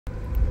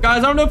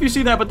Guys, I don't know if you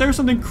see that, but there's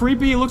something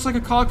creepy. It looks like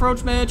a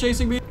cockroach man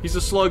chasing me. He's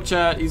a slug,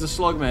 chat. He's a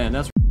slug man.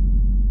 That's...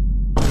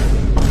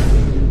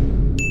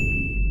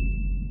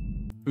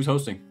 Who's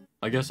hosting?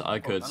 I guess I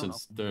could,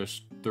 since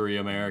there's 3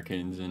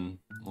 Americans and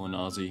 1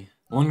 Aussie.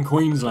 1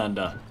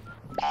 Queenslander.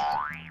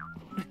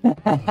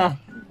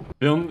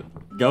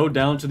 Go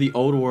down to the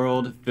old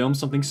world, film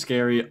something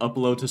scary,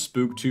 upload to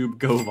SpookTube,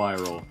 go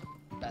viral.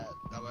 That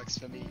works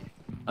for me.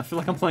 I feel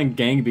like I'm playing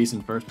Gang Beasts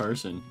in first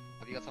person.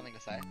 Have you got something to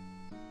say?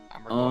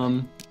 I'm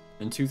recording.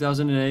 In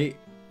 2008,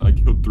 I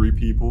killed 3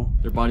 people.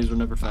 Their bodies were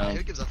never found.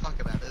 Who gives a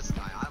fuck about this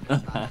guy?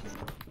 I'm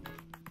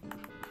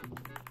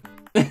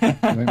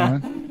Wait,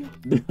 man.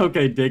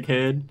 Okay,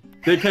 dickhead.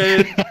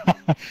 Dickhead!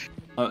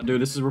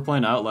 Dude, we're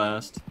playing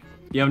Outlast. Do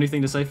you have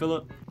anything to say,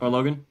 Philip? Or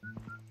Logan?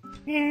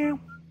 Yeah.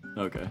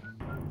 Okay.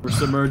 We're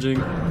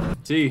submerging.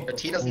 T.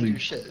 T doesn't do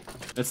shit.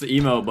 That's the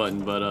emote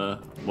button, but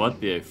what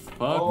the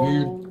fuck?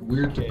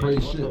 Weird to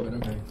praise shit, but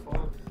okay.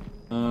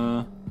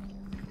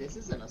 This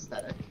is an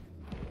aesthetic.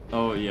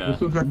 Oh yeah.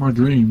 This looks like my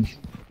dreams.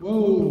 Whoa,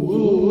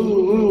 whoa,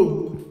 whoa,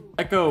 whoa.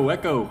 Echo,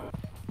 echo.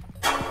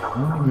 I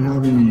don't even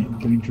have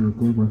anything to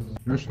record with.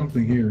 There's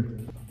something here.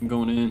 I'm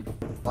going in.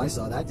 I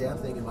saw that damn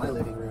thing in my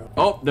living room.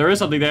 Oh, there is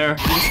something there.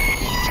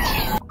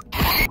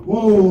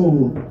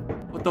 Whoa!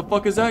 What the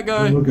fuck is that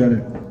guy? Look at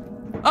it.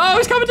 Oh,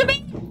 he's coming to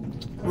me!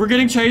 We're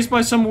getting chased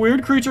by some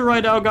weird creature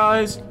right now,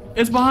 guys.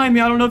 It's behind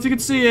me. I don't know if you can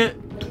see it.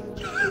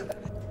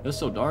 It's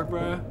so dark,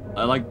 bro.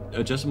 I like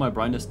adjusted my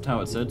brightness to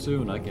how it said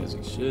to, and I can't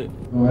see shit.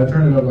 Oh, I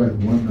turned it up like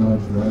 1 notch,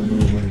 so I don't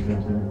know what it's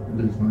at. It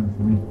looks fine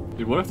for me.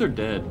 Dude, what if they're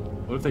dead?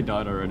 What if they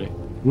died already?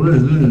 What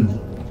is this?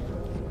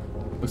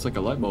 Looks like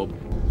a light bulb.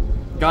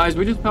 Guys,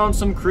 we just found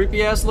some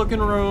creepy ass looking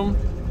room.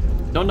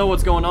 Don't know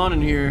what's going on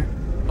in here.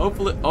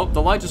 Hopefully, oh,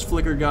 the light just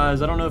flickered, guys.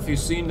 I don't know if you've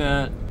seen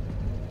that.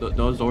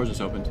 Those doors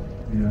just opened.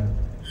 Yeah.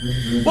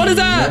 What is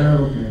that? Yeah,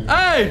 okay.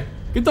 Hey,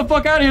 get the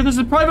fuck out of here. This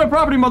is private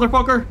property,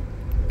 motherfucker.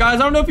 Guys,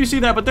 I don't know if you see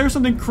that, but there's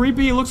something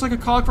creepy. It looks like a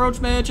cockroach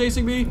man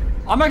chasing me.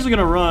 I'm actually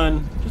gonna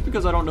run, just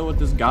because I don't know what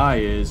this guy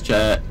is,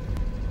 chat.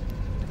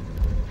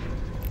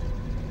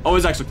 Oh,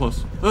 he's actually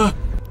close. Ugh.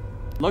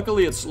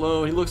 Luckily, it's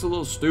slow. He looks a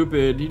little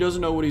stupid. He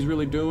doesn't know what he's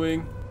really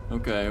doing.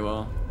 Okay,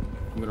 well,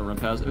 I'm gonna run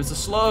past him. It's a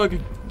slug.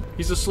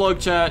 He's a slug,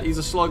 chat. He's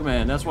a slug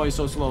man. That's why he's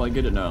so slow. I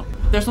get it now.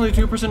 There's only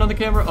 2% on the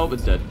camera. Oh,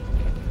 it's dead.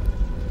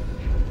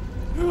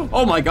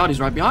 Oh my god, he's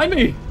right behind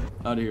me.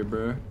 Out of here,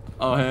 bro.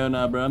 Oh, hell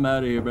nah, bro. I'm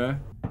out of here, bro.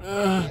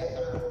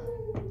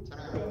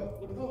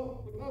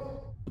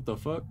 What the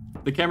fuck?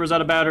 The camera's out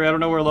of battery. I don't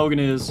know where Logan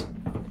is.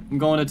 I'm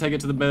going to take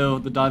it to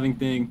the diving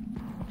thing.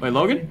 Wait,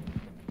 Logan?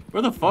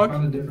 Where the fuck? I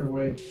found a different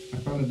way. I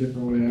found a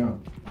different way out.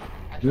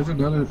 There's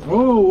another.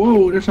 Oh,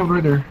 whoa, there's something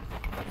right there.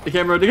 The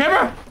camera, the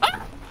camera!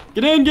 Ah!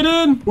 Get in, get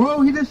in!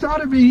 Whoa, he just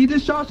shot at me. He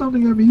just shot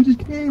something at me. He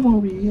just came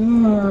on me.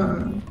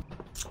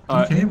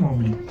 Alright. He came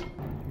on me.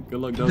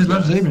 Good luck, He those just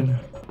left guys. Zayman.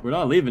 We're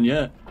not leaving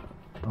yet.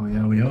 Oh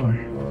yeah, we are.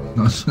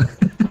 No.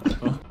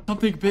 Oh,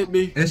 something bit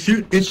me. It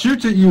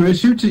shoots at you. It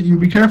shoots at you.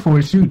 Be careful.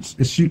 It shoots.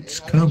 It shoots.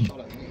 Come.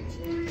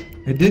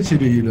 It did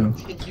shoot at you though.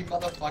 You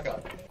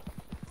motherfucker.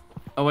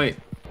 Oh wait.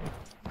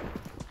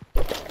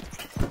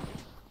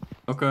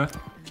 Okay.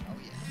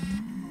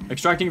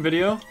 Extracting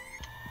video.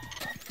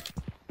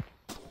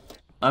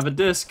 I have a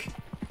disc.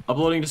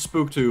 Uploading to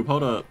SpookTube.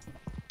 Hold up.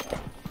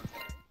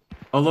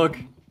 Oh look.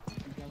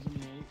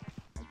 2008.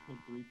 I killed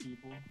 3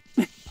 people.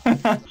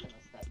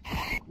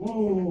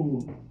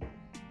 Whoa.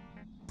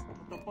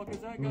 What the fuck is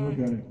that Oh, guy? look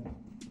at it.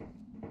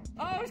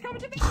 Oh, he's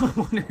coming to me!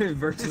 One is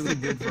virtually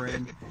good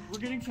friend. We're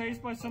getting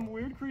chased by some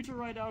weird creature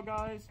right now,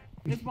 guys.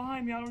 It's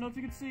behind me. I don't know if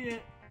you can see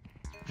it.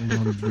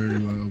 That was very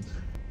loud.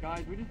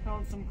 Guys, we just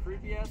found some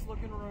creepy ass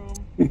looking room.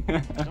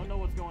 Don't know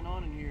what's going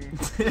on in here.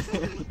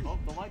 Oh,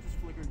 the light just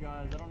flickered,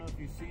 guys. I don't know if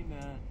you've seen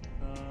that.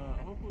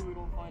 Hopefully we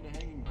don't find a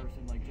hanging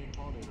person like Jake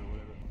Paul did or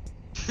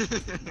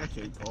whatever.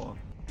 Jake Paul.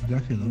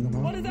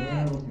 What is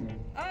that?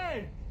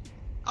 Hey!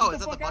 Oh, Get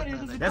is the that the fuck out of here.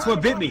 button? This is That's private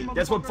what bit property, me.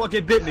 That's what motherfucker.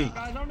 fucking bit me. Guys,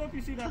 I don't know if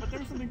you see that, but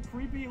there's something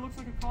creepy. It looks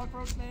like a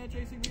cockroach man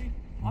chasing me.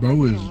 I'm Bro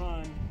actually is gonna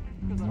run,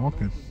 because I don't know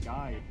walking. this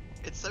guy.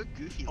 It's so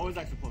goofy. Oh, he's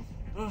actually close.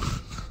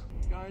 Ugh.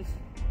 Guys,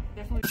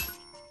 definitely.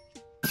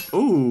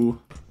 Ooh,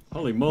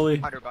 holy moly!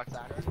 $100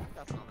 after.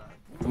 That's not bad.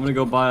 I'm gonna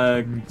go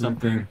buy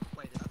something.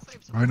 Wait, did that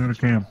save some? Right on the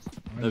cam.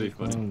 That'd be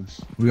funny.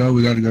 We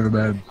gotta go to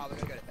bed. Oh, we're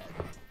gonna go to bed.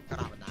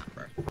 Gotta have a nap,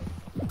 bro.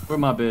 Where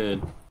my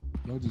bed?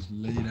 Y'all just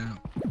laid out.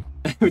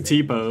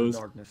 T-pose.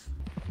 Darkness.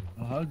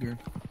 A hugger.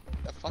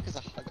 The fuck is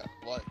a hugger?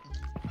 What?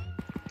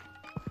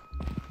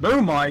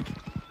 Boom, Mike.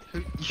 Who?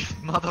 You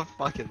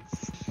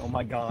motherfuckers. Oh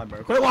my god,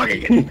 bro. Quit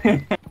walking.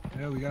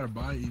 Yeah, we gotta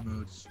buy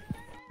emotes.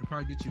 It'll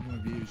probably get you more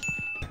views.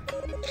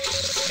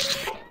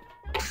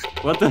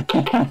 What the?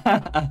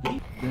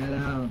 Get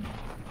out.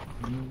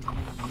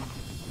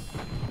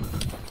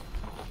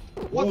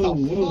 What Whoa, the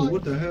whoa, fuck?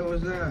 what the hell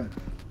is that?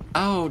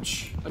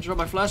 Ouch! I dropped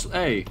my flashlight.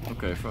 Hey.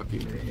 Okay, fuck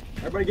you.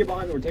 Everybody get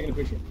behind me. We're taking a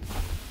picture.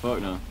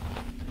 Fuck no.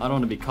 I don't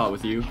want to be caught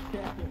with you.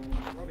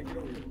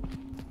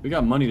 We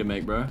got money to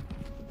make, bro.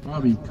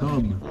 Bobby,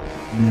 come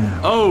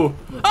now. Oh!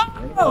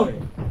 Oh!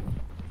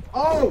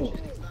 Oh!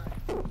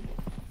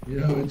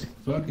 Yo, it's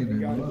fucking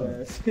in Got love.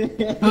 his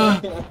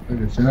ass. Like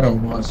a shadow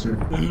monster.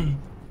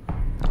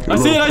 I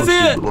see it, I see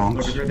it! Look,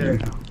 right there.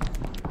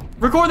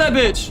 Record that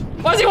bitch!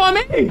 Why does he want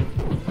me?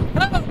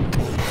 Help!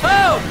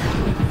 Help!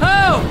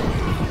 Help!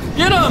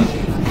 Get him!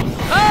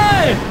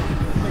 Hey!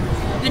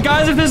 You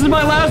guys, if this is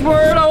my last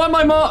word, I want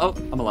my mom. Oh,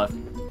 I'm alive.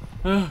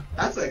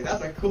 That's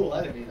a cool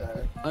enemy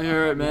there. I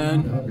hear it,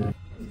 man.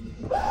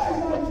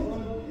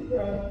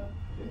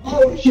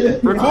 Oh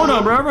shit. Record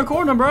him, bro.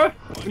 Record him, bro.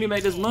 We need to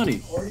make this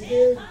money.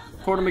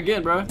 Record him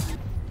again, bro.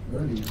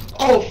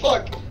 Oh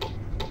fuck.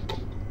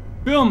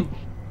 Film.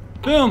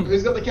 Film.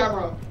 Who's got the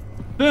camera?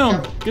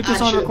 Film. Get this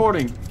on Action.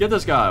 recording. Get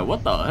this guy.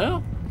 What the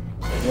hell?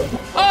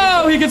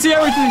 Oh, he can see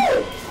everything.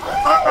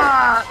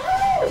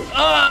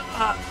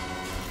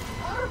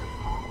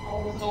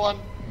 Oh, the one.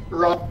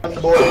 Run,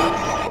 boy.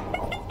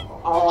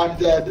 Oh, I'm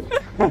dead.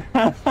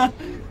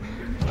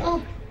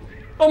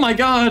 Oh my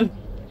god.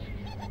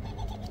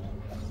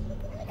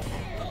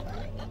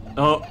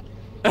 Oh.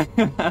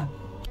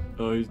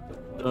 Oh, he's.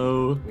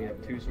 Oh. We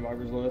have 2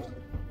 survivors left.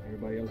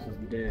 Everybody else is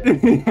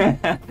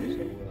dead.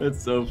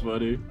 That's so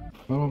funny.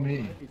 Follow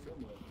me.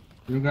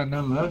 You don't got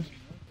none left?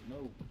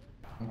 No.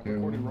 Okay,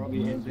 Recording well,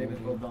 Robbie and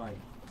David both dying.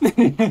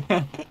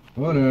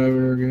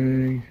 whatever,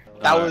 gang.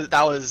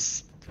 That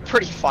was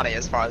pretty funny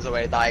as far as the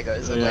way die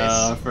goes at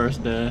Yeah, least.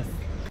 first death.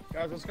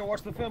 Guys, let's go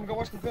watch the film. Go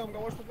watch the film. Go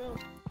watch the film.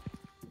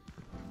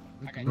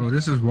 Oh,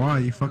 this is why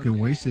you fucking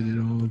wasted it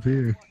all up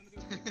here.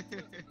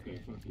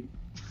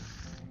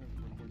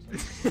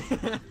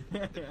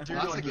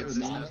 That's a good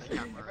system.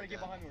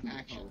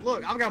 Action.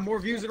 Look, I've got more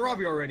views than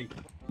Robbie already.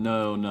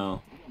 No,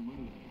 no.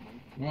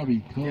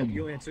 Robbie, come. Yeah,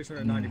 you only had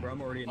 690, bro.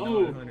 I'm already at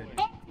 900.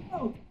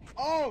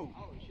 Oh!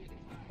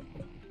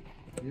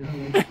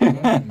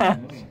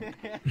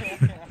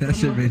 That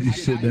shit made you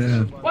sit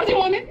down. Why do you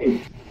want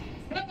me?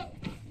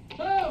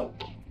 Help!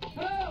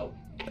 Help!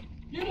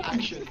 Get up!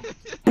 Action.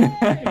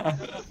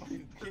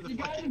 You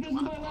guys, if this is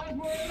my last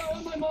word, I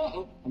want my mom.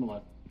 Oh, I'm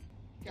alive.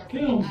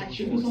 Film. Get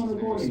this on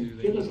recording.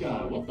 Get this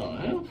guy. What the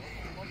hell?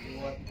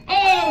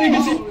 Oh, you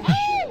can see.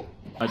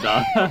 I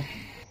died.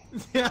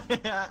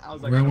 I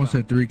was like, We're almost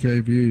at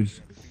 3K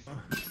views.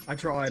 I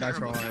tried.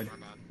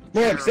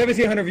 Look,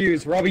 1,700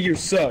 views. Robbie, you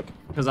suck.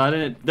 Because I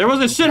didn't. There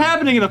wasn't shit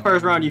happening in the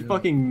first round, you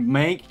fucking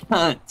mank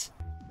cunt.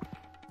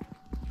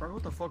 Bro,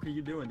 what the fuck are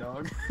you doing,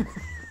 dog?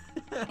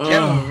 Get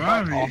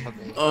Robbie. off of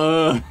me.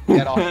 Get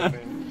Get off of me.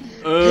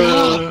 Get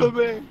off of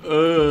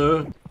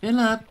me.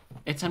 Philip,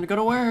 it's time to go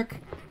to work.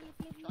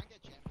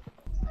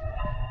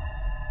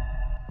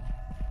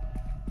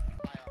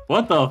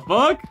 What the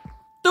fuck?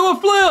 Do a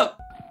flip!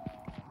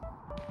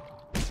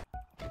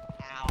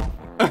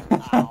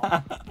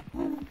 Ow.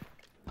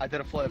 I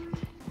did a flip.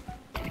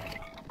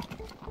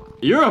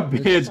 You're a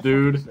bitch,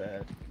 dude.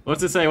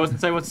 What's it say? What's it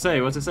say? What's it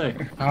say? What's it say?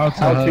 How to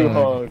How to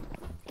hug. hug.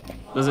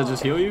 Does it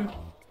just heal you?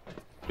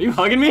 Are you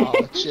hugging me?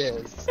 Oh,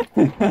 cheers.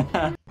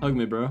 Hug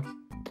me, bro.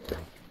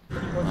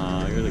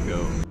 Aw, you're the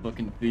go.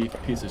 Fucking thief,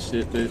 piece of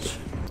shit, bitch.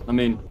 I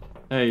mean,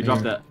 hey, drop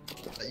that.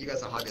 You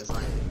guys are huggers,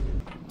 right?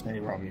 Hey,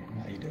 Robbie.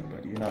 How you doing,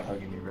 buddy? You're not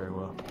hugging me very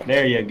well.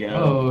 There you go.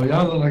 Oh,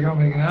 y'all look like I'm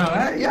making out.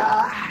 Hey,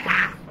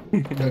 yeah.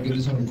 Gotta get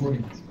this on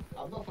recording.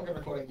 I'm not fucking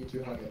recording you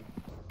two hugging.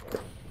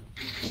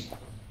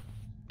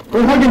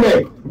 Quit hugging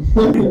me!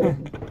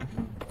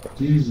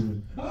 Jesus.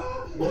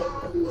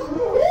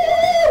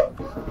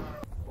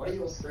 What are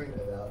you all screaming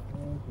about?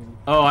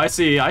 Oh, I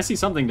see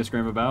something to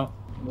scream about.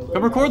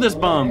 Come record this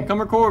bum. Come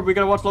record. We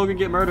gotta watch Logan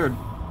get murdered.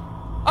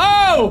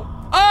 Oh!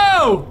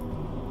 Oh!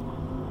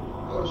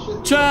 Oh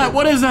shit. Chat,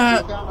 what is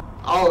that?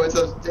 Oh, it's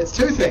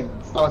 2 things.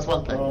 Oh, it's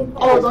 1 thing.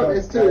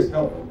 It's 2.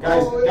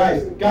 Guys,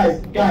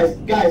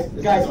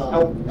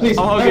 help. Please,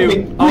 I'll hug help you.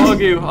 me, I'll please.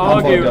 hug you.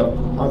 I'll hug you.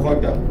 I'm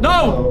fucked up.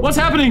 No! What's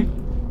happening?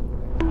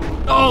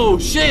 Oh,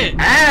 shit!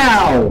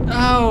 Ow!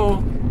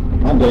 Oh.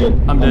 I'm dead.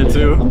 I'm dead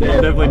too. I'm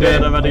dead. definitely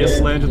dead. I'm about to get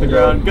slammed to the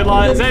ground. Good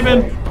luck,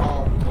 Zabin!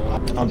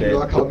 I'm Do dead.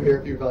 not come here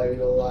if you value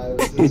your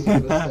lives. This is a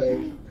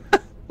mistake.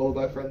 All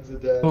my friends are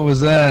dead. What was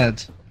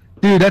that?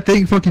 Dude, that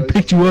thing fucking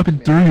picked you up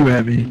and threw you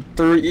at me.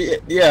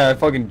 Yeah,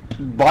 fucking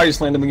body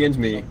slammed him against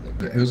me.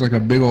 It was like a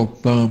big old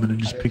thumb and it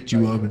just picked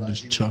you up and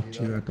just chucked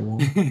you at the wall.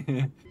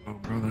 Oh,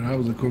 brother, that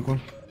was a quick one.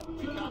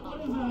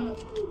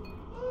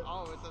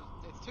 Oh,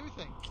 it's 2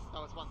 things.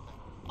 Oh, it's 1 thing.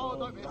 Oh,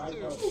 no, it's 2.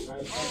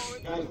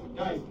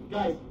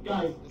 Guys,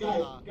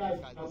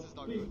 This is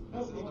not good.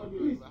 This is not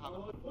good.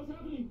 What's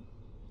happening?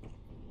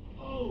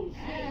 Oh,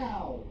 shit.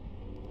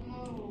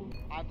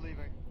 I'm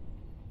leaving.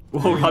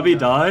 Whoa, Robbie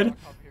died?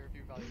 Come here if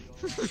you value your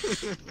lives.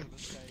 This is a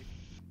mistake.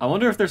 I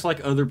wonder if there's like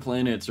other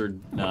planets or...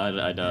 No,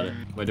 I doubt it.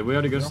 Wait, did we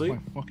already go Get off sleep?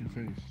 my fucking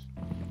face.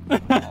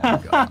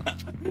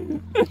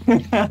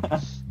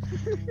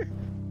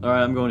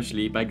 Alright, I'm going to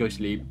sleep. I go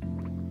sleep.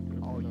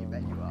 Oh, you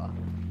bet you are.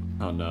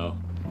 Oh no.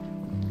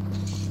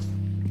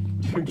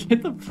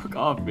 Get the fuck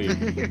off me.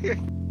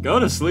 Go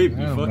to sleep, you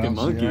Yeah, fucking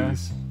bouncy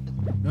ass. monkeys.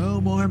 No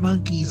more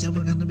monkeys,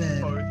 everyone on the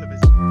bed. Both of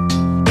us.